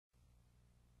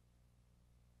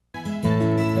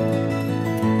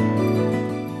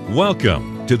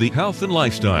Welcome to the Health and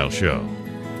Lifestyle Show.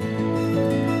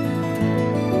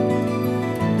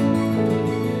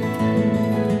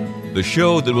 The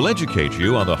show that will educate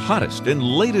you on the hottest and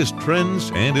latest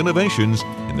trends and innovations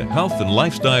in the health and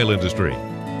lifestyle industry.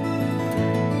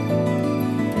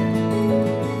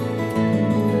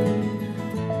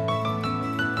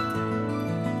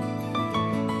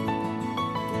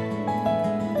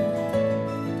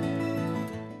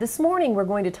 This morning we're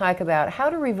going to talk about how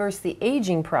to reverse the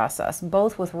aging process,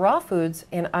 both with raw foods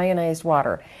and ionized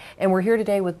water. And we're here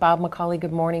today with Bob McCauley.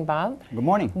 Good morning, Bob. Good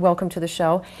morning. Welcome to the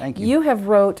show. Thank you. You have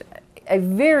wrote a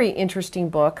very interesting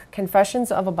book,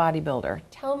 Confessions of a Bodybuilder.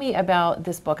 Tell me about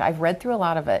this book. I've read through a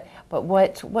lot of it, but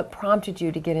what prompted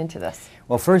you to get into this?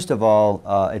 Well, first of all,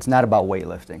 it's not about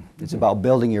weightlifting. It's about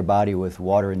building your body with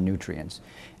water and nutrients.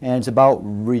 And it's about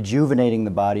rejuvenating the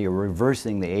body or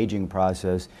reversing the aging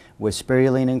process with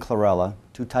spirulina and chlorella,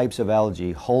 two types of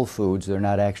algae, whole foods, they're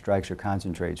not extracts or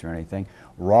concentrates or anything,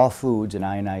 raw foods and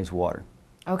ionized water.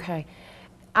 Okay.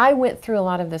 I went through a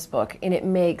lot of this book, and it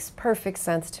makes perfect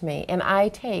sense to me. And I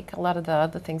take a lot of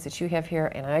the things that you have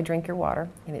here, and I drink your water,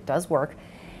 and it does work.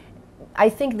 I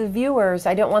think the viewers,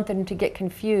 I don't want them to get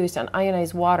confused on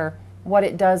ionized water, what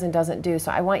it does and doesn't do. So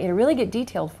I want you to really get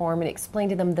detailed for them and explain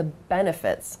to them the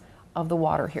benefits of the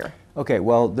water here. Okay,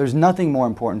 well, there's nothing more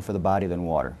important for the body than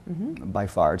water, by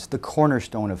far. It's the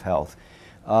cornerstone of health.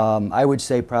 I would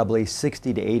say probably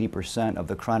 60 to 80% of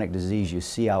the chronic disease you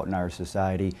see out in our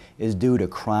society is due to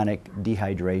chronic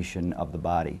dehydration of the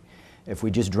body. If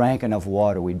we just drank enough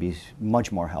water, we'd be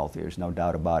much more healthier, there's no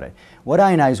doubt about it. What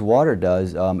ionized water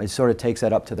does, it sort of takes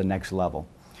that up to the next level.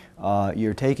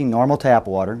 You're taking normal tap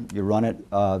water, you run it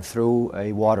through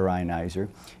a water ionizer.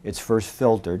 It's first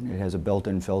filtered, it has a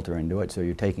built-in filter into it, so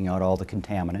you're taking out all the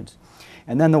contaminants.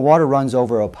 And then the water runs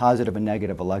over a positive and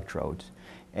negative electrodes.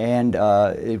 And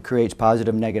it creates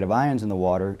positive and negative ions in the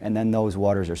water, and then those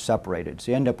waters are separated.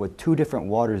 So you end up with two different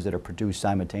waters that are produced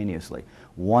simultaneously.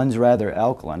 One's rather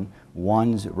alkaline,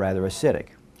 one's rather acidic.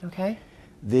 Okay.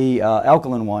 The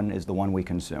alkaline one is the one we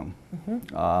consume.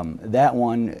 That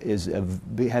one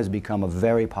has become a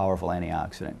very powerful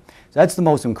antioxidant. So that's the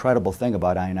most incredible thing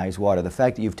about ionized water, the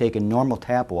fact that you've taken normal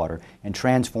tap water and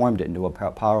transformed it into a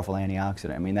powerful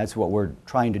antioxidant. I mean, that's what we're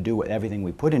trying to do with everything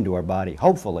we put into our body,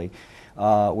 hopefully.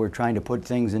 We're trying to put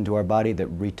things into our body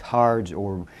that retards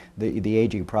or the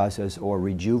aging process or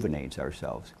rejuvenates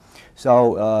ourselves.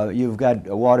 So you've got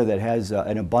a water that has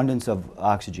an abundance of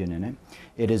oxygen in it.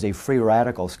 It is a free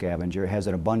radical scavenger. It has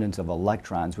an abundance of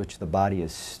electrons, which the body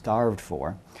is starved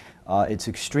for. It's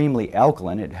extremely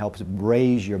alkaline. It helps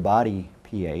raise your body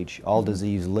pH. All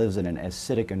disease lives in an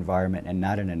acidic environment and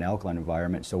not in an alkaline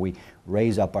environment, so we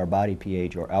raise up our body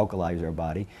pH or alkalize our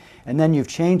body. And then you've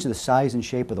changed the size and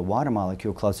shape of the water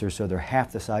molecule clusters so they're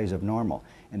half the size of normal,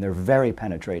 and they're very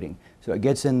penetrating. So it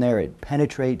gets in there, it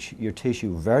penetrates your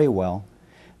tissue very well,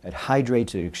 it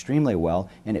hydrates it extremely well,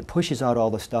 and it pushes out all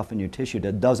the stuff in your tissue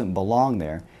that doesn't belong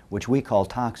there, which we call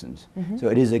toxins. So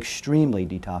it is extremely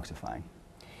detoxifying.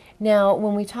 Now,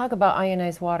 when we talk about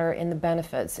ionized water and the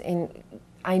benefits, and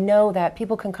I know that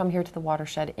people can come here to the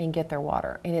Watershed and get their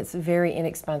water, and it's very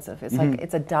inexpensive. It's like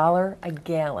it's $1 a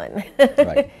gallon.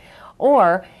 Right.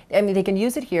 Or, I mean, they can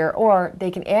use it here, or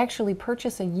they can actually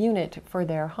purchase a unit for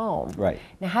their home. Right.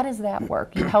 Now, how does that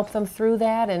work? You help them through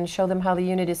that and show them how the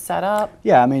unit is set up?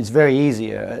 Yeah, I mean, it's very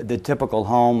easy. The typical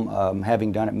home,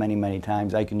 having done it many, many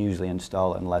times, I can usually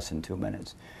install it in less than 2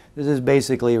 minutes. This is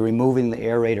basically removing the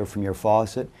aerator from your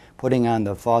faucet, putting on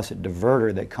the faucet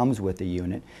diverter that comes with the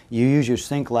unit. You use your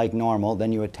sink like normal,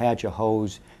 then you attach a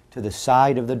hose to the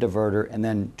side of the diverter and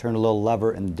then turn a little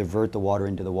lever and divert the water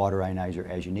into the water ionizer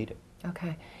as you need it.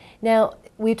 Okay. Now,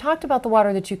 we talked about the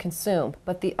water that you consume,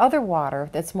 but the other water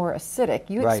that's more acidic,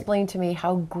 you explained to me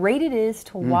how great it is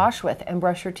to wash with and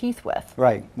brush your teeth with.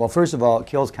 Right. Well, first of all, it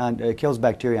kills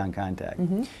bacteria on contact.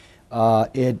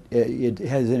 It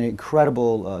has an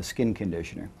incredible skin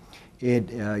conditioner.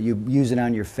 You use it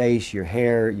on your face, your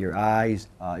hair, your eyes.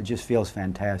 It just feels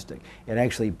fantastic. It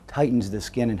actually tightens the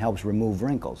skin and helps remove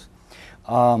wrinkles.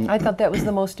 I thought that was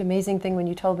the most amazing thing when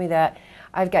you told me that.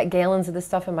 I've got gallons of this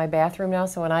stuff in my bathroom now,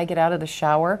 so when I get out of the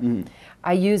shower,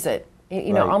 I use it,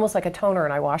 you know, almost like a toner,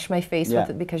 and I wash my face with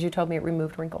it because you told me it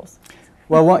removed wrinkles.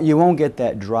 Well, you won't get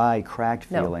that dry, cracked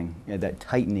feeling, that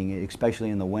tightening, especially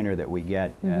in the winter that we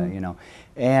get, you know.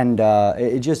 And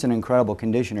it's just an incredible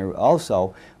conditioner.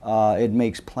 Also, it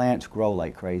makes plants grow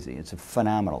like crazy. It's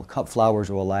phenomenal. Cut flowers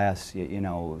will last, you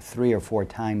know, 3 or 4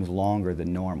 times longer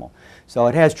than normal. So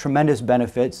it has tremendous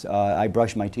benefits. I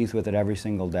brush my teeth with it every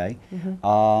single day.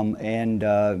 And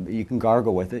you can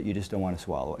gargle with it. You just don't want to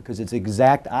swallow it because it's the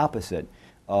exact opposite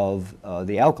of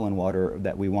the alkaline water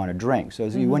that we want to drink. So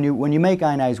when you make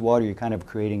ionized water, you're kind of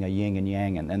creating a yin and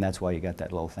yang, and that's why you got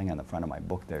that little thing on the front of my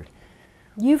book there.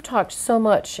 You've talked so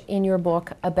much in your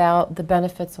book about the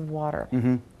benefits of water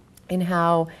and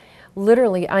how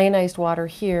literally ionized water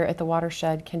here at the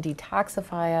Watershed can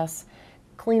detoxify us,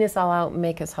 clean us all out, and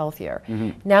make us healthier.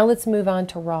 Now let's move on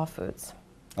to raw foods.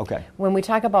 Okay. When we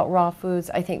talk about raw foods,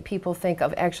 I think people think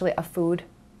of actually a food,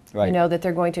 Right. you know, that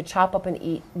they're going to chop up and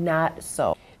eat. Not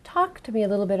so. Talk to me a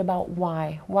little bit about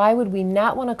why. Why would we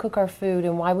not want to cook our food,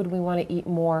 and why would we want to eat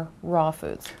more raw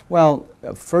foods? Well,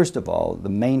 first of all, the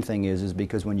main thing is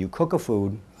because when you cook a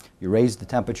food, you raise the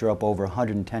temperature up over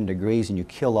 110 degrees and you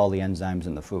kill all the enzymes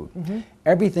in the food.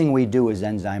 Everything we do is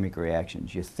enzymic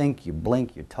reactions. You think, you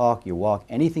blink, you talk, you walk.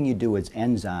 Anything you do is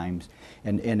enzymes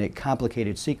and a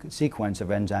complicated sequence of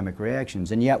enzymic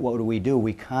reactions. And yet what do?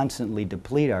 We constantly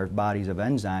deplete our bodies of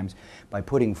enzymes by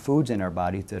putting foods in our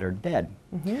bodies that are dead.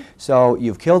 So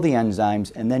you've killed the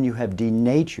enzymes, and then you have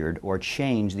denatured or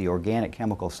changed the organic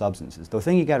chemical substances. The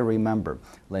thing you got to remember,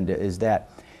 Linda, is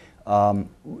that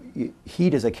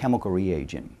heat is a chemical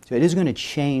reagent. So it is going to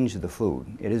change the food.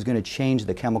 It is going to change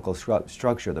the chemical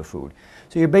structure of the food.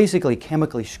 So you're basically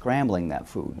chemically scrambling that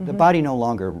food. The body no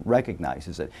longer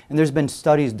recognizes it. And there's been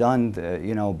studies done,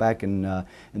 you know, back in the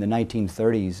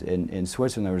 1930s in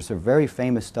Switzerland. There were some very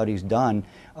famous studies done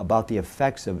about the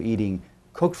effects of eating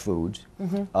cooked foods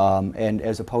and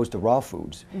as opposed to raw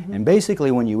foods. And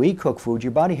basically when you eat cooked foods,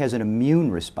 your body has an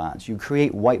immune response. You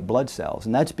create white blood cells,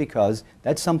 and that's because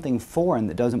that's something foreign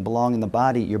that doesn't belong in the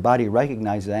body. Your body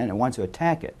recognizes that and it wants to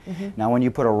attack it. Now when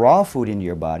you put a raw food into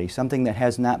your body, something that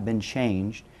has not been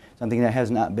changed, something that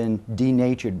has not been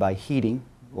denatured by heating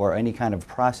or any kind of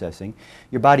processing,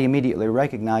 your body immediately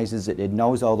recognizes it. It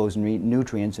knows all those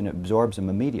nutrients and it absorbs them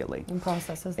immediately. And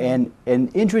processes them.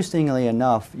 And interestingly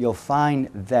enough, you'll find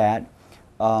that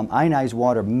ionized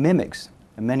water mimics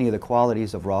many of the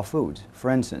qualities of raw foods. For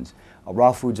instance,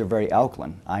 raw foods are very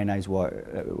alkaline. Ionized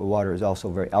water is also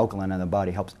very alkaline on the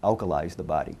body, helps alkalize the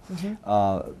body.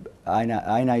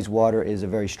 Ionized water is a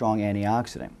very strong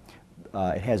antioxidant.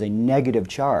 It has a negative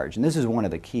charge, and this is one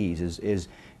of the keys, is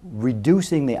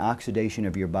reducing the oxidation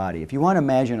of your body. If you want to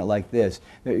imagine it like this,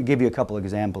 I'll give you a couple of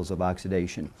examples of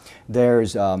oxidation.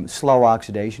 There's slow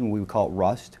oxidation, we call it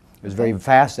rust. There's very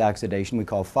fast oxidation, we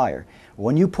call fire.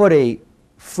 When you put a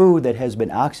food that has been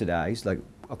oxidized, like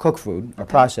a cooked food or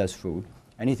processed food,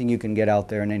 anything you can get out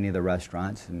there in any of the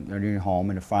restaurants or in your home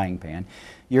in a frying pan,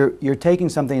 you're taking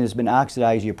something that's been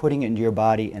oxidized, you're putting it into your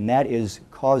body, and that is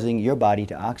causing your body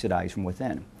to oxidize from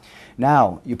within.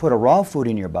 Now, you put a raw food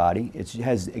in your body, it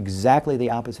has exactly the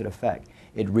opposite effect.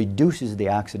 It reduces the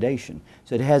oxidation.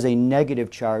 So it has a negative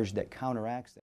charge that counteracts that.